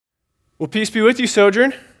Well, peace be with you,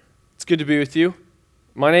 Sojourn. It's good to be with you.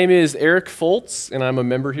 My name is Eric Fults, and I'm a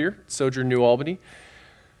member here at Sojourn New Albany.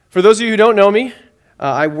 For those of you who don't know me,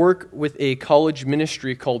 I work with a college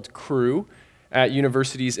ministry called Crew at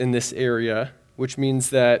universities in this area, which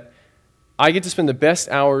means that I get to spend the best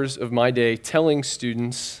hours of my day telling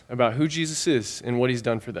students about who Jesus is and what he's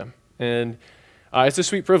done for them. And it's a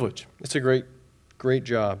sweet privilege. It's a great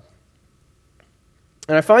job.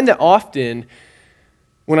 And I find that often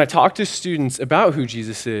when I talk to students about who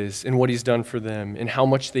Jesus is and what he's done for them and how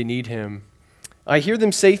much they need him, I hear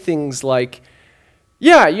them say things like,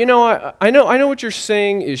 yeah, I know what you're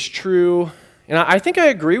saying is true, and I think I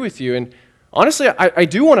agree with you. And honestly, I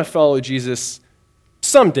do want to follow Jesus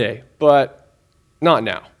someday, but not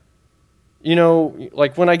now.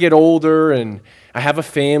 Like when I get older and I have a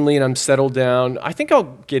family and I'm settled down, I think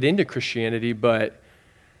I'll get into Christianity, but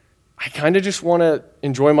I kind of just want to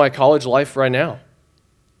enjoy my college life right now.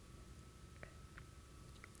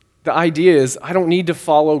 The idea is I don't need to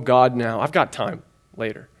follow God now. I've got time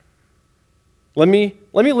later. Let me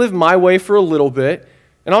live my way for a little bit,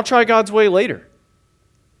 and I'll try God's way later.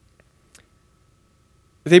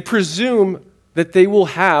 They presume that they will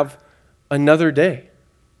have another day.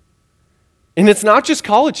 And it's not just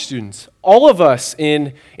college students. All of us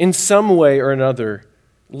in some way or another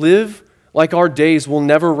live like our days will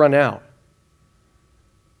never run out.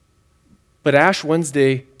 But Ash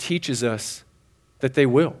Wednesday teaches us that they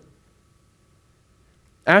will.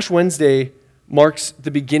 Ash Wednesday marks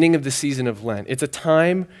the beginning of the season of Lent. It's a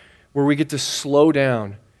time where we get to slow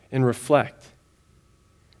down and reflect.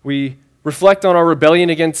 We reflect on our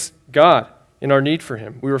rebellion against God and our need for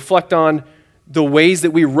him. We reflect on the ways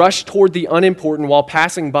that we rush toward the unimportant while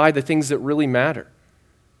passing by the things that really matter.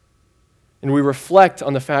 And we reflect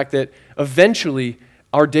on the fact that eventually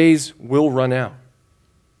our days will run out.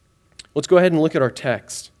 Let's go ahead and look at our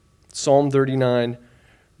text. Psalm 39,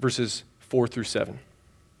 verses 4 through 7.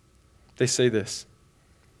 They say this: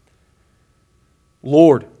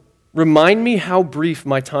 Lord, remind me how brief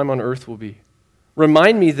my time on earth will be.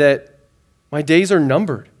 Remind me that my days are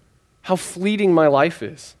numbered, how fleeting my life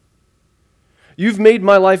is. You've made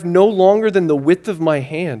my life no longer than the width of my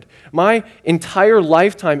hand. My entire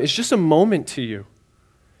lifetime is just a moment to you.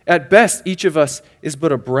 At best, each of us is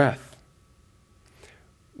but a breath.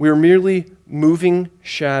 We are merely moving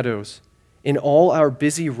shadows, and all our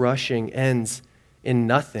busy rushing ends in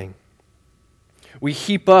nothing. We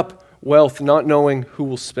heap up wealth, not knowing who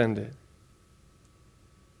will spend it.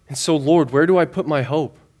 And so, Lord, where do I put my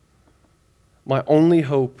hope? My only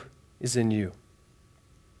hope is in you.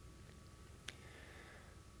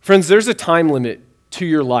 Friends, there's a time limit to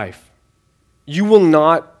your life. You will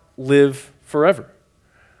not live forever.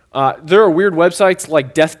 There are weird websites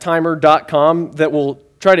like deathtimer.com that will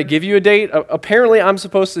try to give you a date. Apparently, I'm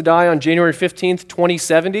supposed to die on January 15th,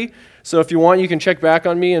 2070. So if you want, you can check back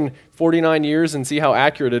on me in 49 years and see how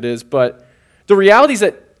accurate it is. But the reality is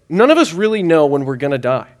that none of us really know when we're going to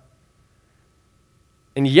die.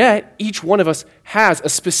 And yet, each one of us has a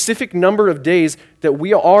specific number of days that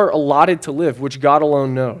we are allotted to live, which God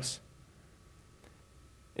alone knows.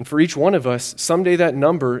 And for each one of us, someday that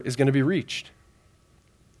number is going to be reached.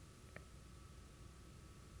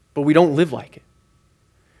 But we don't live like it.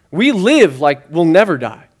 We live like we'll never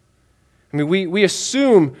die. I mean, we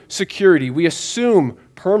assume security. We assume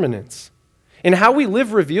permanence. And how we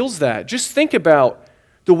live reveals that. Just think about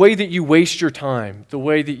the way that you waste your time, the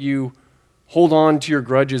way that you hold on to your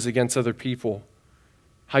grudges against other people,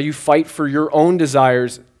 how you fight for your own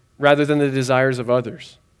desires rather than the desires of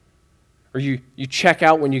others. Or you check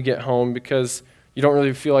out when you get home because you don't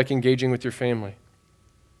really feel like engaging with your family.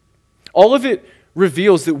 All of it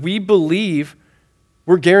reveals that we believe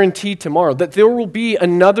we're guaranteed tomorrow, that there will be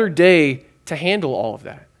another day to handle all of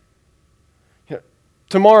that.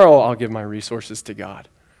 Tomorrow I'll give my resources to God.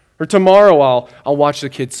 Or tomorrow I'll watch the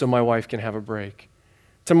kids so my wife can have a break.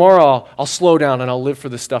 Tomorrow I'll slow down and I'll live for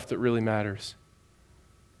the stuff that really matters.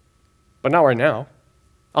 But not right now.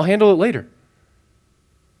 I'll handle it later.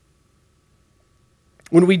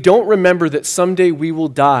 When we don't remember that someday we will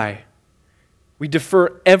die, we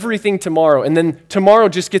defer everything tomorrow, and then tomorrow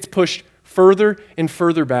just gets pushed further and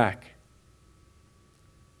further back.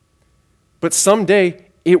 But someday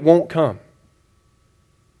it won't come.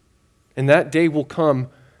 And that day will come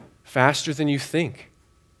faster than you think.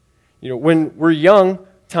 When we're young,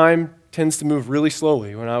 time tends to move really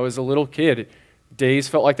slowly. When I was a little kid, days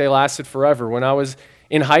felt like they lasted forever. When I was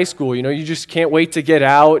in high school, you just can't wait to get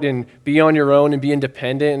out and be on your own and be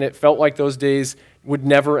independent, and it felt like those days would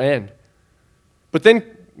never end. But then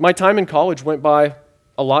my time in college went by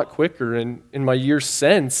a lot quicker, and my years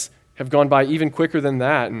since have gone by even quicker than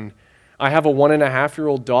that. And I have a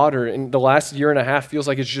 1.5-year-old daughter, and the last year and a half feels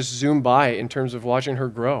like it's just zoomed by in terms of watching her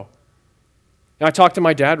grow. And I talked to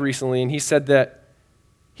my dad recently, and he said that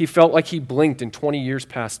he felt like he blinked and 20 years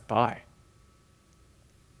passed by.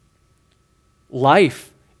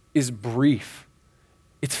 Life is brief.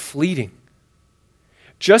 It's fleeting.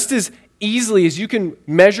 Just as easily as you can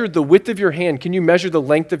measure the width of your hand, can you measure the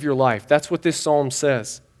length of your life? That's what this psalm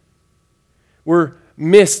says. We're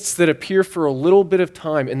mists that appear for a little bit of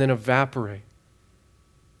time and then evaporate.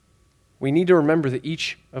 We need to remember that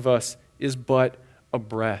each of us is but a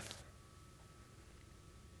breath.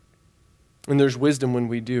 And there's wisdom when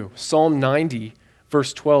we do. Psalm 90,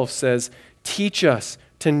 verse 12 says, "Teach us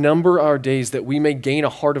to number our days that we may gain a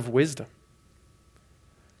heart of wisdom."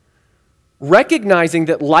 Recognizing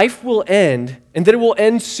that life will end and that it will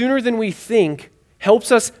end sooner than we think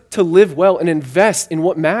helps us to live well and invest in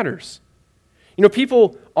what matters. You know,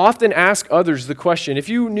 people often ask others the question, if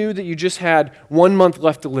you knew that you just had 1 month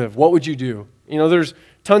left to live, what would you do? You know, there's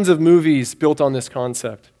tons of movies built on this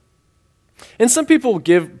concept. And some people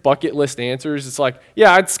give bucket list answers. It's like,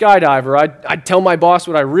 yeah, I'd skydive, or I'd tell my boss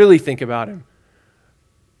what I really think about him.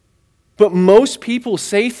 But most people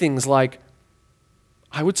say things like,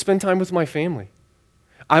 I would spend time with my family.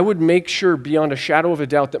 I would make sure beyond a shadow of a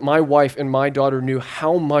doubt that my wife and my daughter knew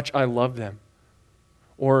how much I love them.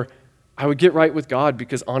 Or I would get right with God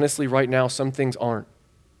because honestly, right now, some things aren't.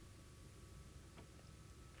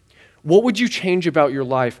 What would you change about your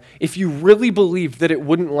life if you really believed that it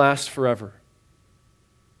wouldn't last forever?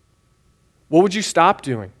 What would you stop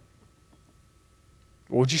doing?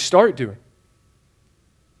 What would you start doing?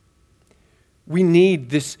 We need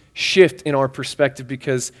this shift in our perspective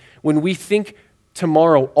because when we think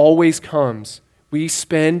tomorrow always comes, we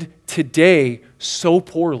spend today so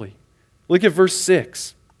poorly. Look at verse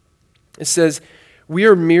 6. It says, "We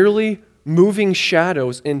are merely moving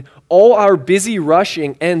shadows, and all our busy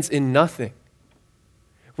rushing ends in nothing.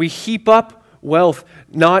 We heap up wealth,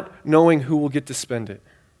 not knowing who will get to spend it."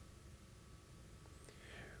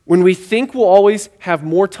 When we think we'll always have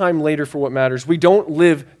more time later for what matters, we don't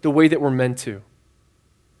live the way that we're meant to.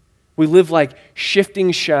 We live like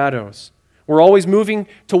shifting shadows. We're always moving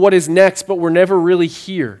to what is next, but we're never really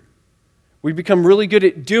here. We become really good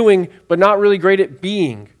at doing, but not really great at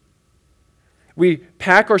being. We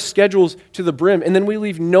pack our schedules to the brim, and then we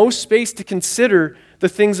leave no space to consider the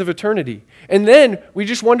things of eternity. And then we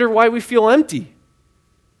just wonder why we feel empty.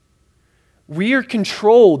 We are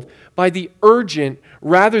controlled by the urgent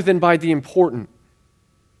rather than by the important.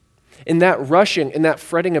 And that rushing and that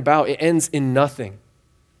fretting about, it ends in nothing.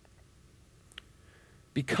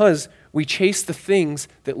 Because we chase the things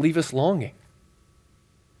that leave us longing.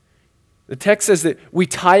 The text says that we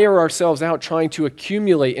tire ourselves out trying to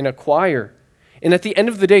accumulate and acquire. And at the end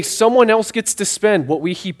of the day, someone else gets to spend what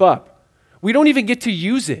we heap up. We don't even get to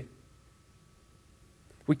use it.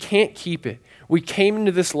 We can't keep it. We came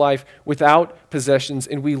into this life without possessions,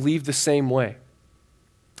 and we leave the same way.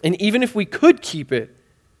 And even if we could keep it,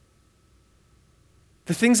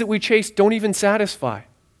 the things that we chase don't even satisfy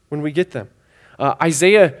when we get them.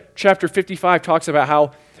 Isaiah chapter 55 talks about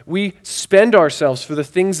how we spend ourselves for the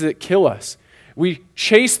things that kill us. We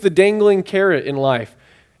chase the dangling carrot in life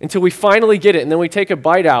until we finally get it, and then we take a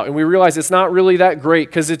bite out, and we realize it's not really that great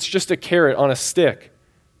because it's just a carrot on a stick.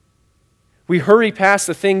 We hurry past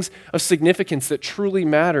the things of significance that truly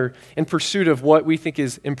matter in pursuit of what we think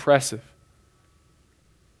is impressive.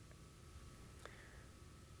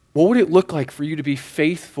 What would it look like for you to be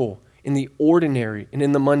faithful in the ordinary and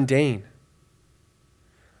in the mundane?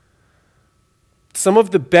 Some of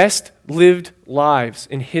the best lived lives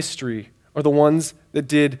in history are the ones that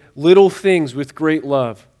did little things with great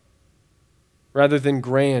love rather than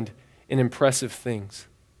grand and impressive things.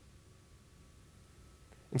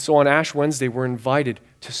 And so on Ash Wednesday, we're invited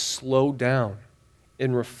to slow down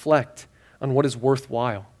and reflect on what is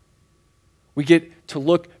worthwhile. We get to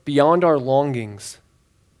look beyond our longings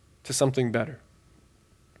to something better.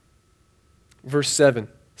 Verse 7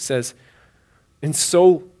 says, "And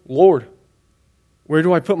so, Lord, where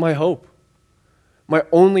do I put my hope? My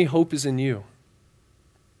only hope is in you."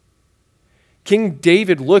 King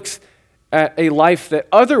David looks at a life that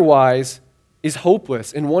otherwise is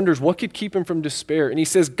hopeless and wonders what could keep him from despair. And he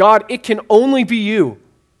says, God, it can only be you.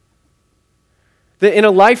 That in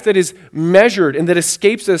a life that is measured and that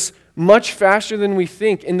escapes us much faster than we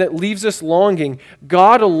think and that leaves us longing,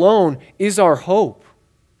 God alone is our hope.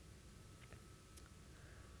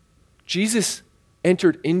 Jesus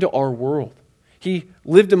entered into our world. He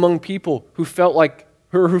lived among people who felt like,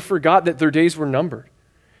 or who forgot that their days were numbered.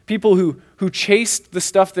 People who chased the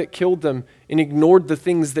stuff that killed them and ignored the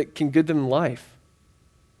things that can give them life.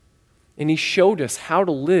 And he showed us how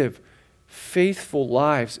to live faithful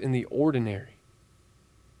lives in the ordinary.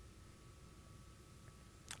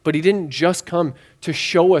 But he didn't just come to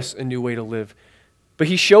show us a new way to live, but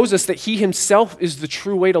he shows us that he himself is the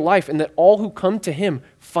true way to life and that all who come to him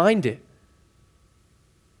find it.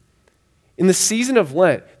 In the season of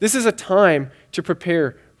Lent, this is a time to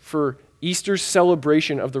prepare for Easter's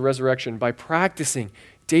celebration of the resurrection by practicing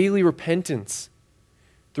daily repentance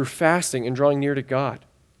through fasting and drawing near to God.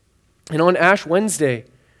 And on Ash Wednesday,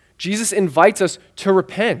 Jesus invites us to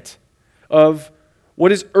repent of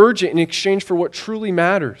what is urgent in exchange for what truly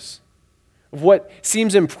matters, of what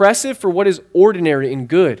seems impressive for what is ordinary and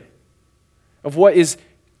good, of what is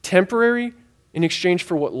temporary in exchange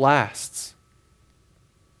for what lasts.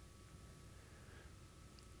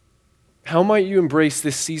 How might you embrace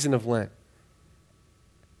this season of Lent?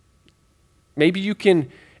 Maybe you can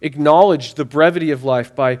acknowledge the brevity of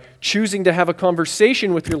life by choosing to have a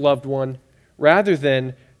conversation with your loved one rather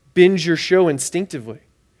than binge your show instinctively,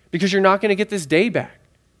 because you're not going to get this day back.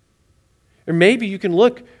 Or maybe you can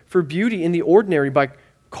look for beauty in the ordinary by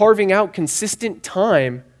carving out consistent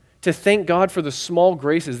time to thank God for the small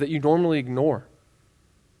graces that you normally ignore.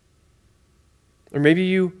 Or maybe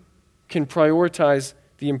you can prioritize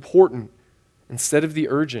the important instead of the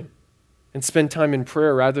urgent and spend time in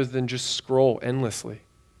prayer rather than just scroll endlessly.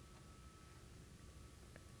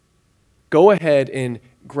 Go ahead and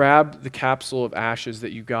grab the capsule of ashes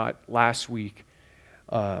that you got last week,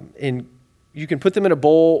 and you can put them in a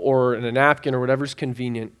bowl or in a napkin or whatever's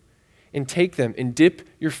convenient, and take them and dip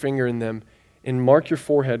your finger in them and mark your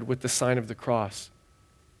forehead with the sign of the cross.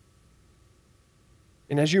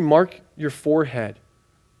 And as you mark your forehead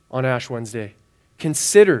on Ash Wednesday,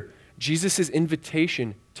 consider Jesus'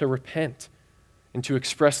 invitation to repent and to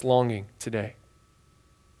express longing today.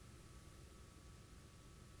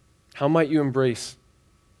 How might you embrace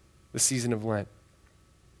the season of Lent?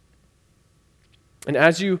 And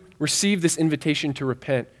as you receive this invitation to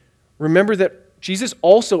repent, remember that Jesus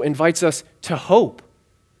also invites us to hope.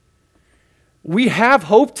 We have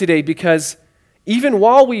hope today because even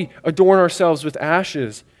while we adorn ourselves with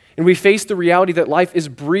ashes and we face the reality that life is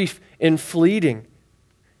brief and fleeting,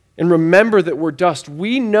 and remember that we're dust,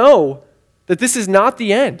 we know that this is not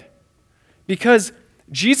the end, because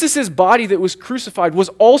Jesus' body that was crucified was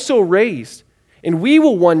also raised, and we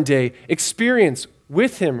will one day experience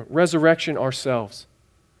with him resurrection ourselves.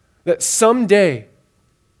 That someday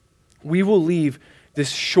we will leave this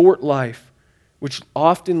short life, which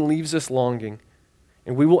often leaves us longing,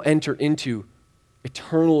 and we will enter into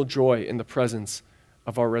eternal joy in the presence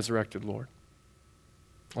of our resurrected Lord.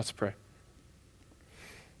 Let's pray.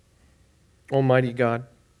 Almighty God,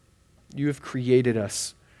 you have created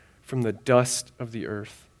us from the dust of the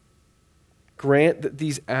earth. Grant that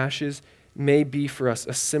these ashes may be for us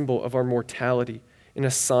a symbol of our mortality and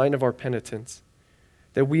a sign of our penitence,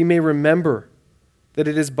 that we may remember that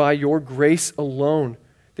it is by your grace alone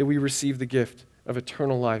that we receive the gift of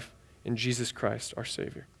eternal life in Jesus Christ, our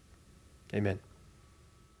Savior. Amen.